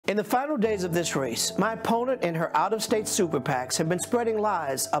In the final days of this race, my opponent and her out-of-state super PACs have been spreading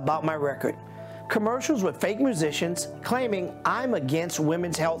lies about my record. Commercials with fake musicians claiming I'm against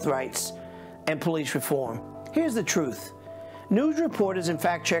women's health rights and police reform. Here's the truth. News reporters and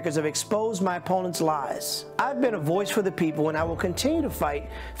fact-checkers have exposed my opponent's lies. I've been a voice for the people, and I will continue to fight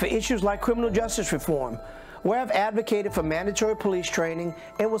for issues like criminal justice reform, where I've advocated for mandatory police training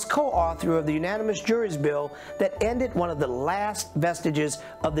and was co-author of the unanimous juries bill that ended one of the last vestiges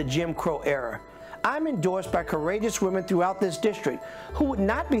of the Jim Crow era. I'm endorsed by courageous women throughout this district who would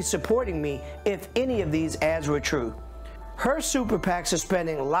not be supporting me if any of these ads were true. Her super PACs are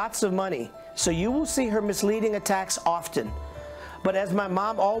spending lots of money, so you will see her misleading attacks often. But as my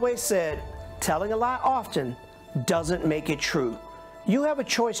mom always said, telling a lie often doesn't make it true. You have a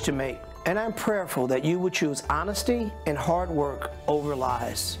choice to make, and I'm prayerful that you will choose honesty and hard work over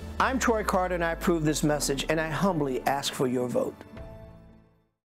lies. I'm Troy Carter, and I approve this message, and I humbly ask for your vote.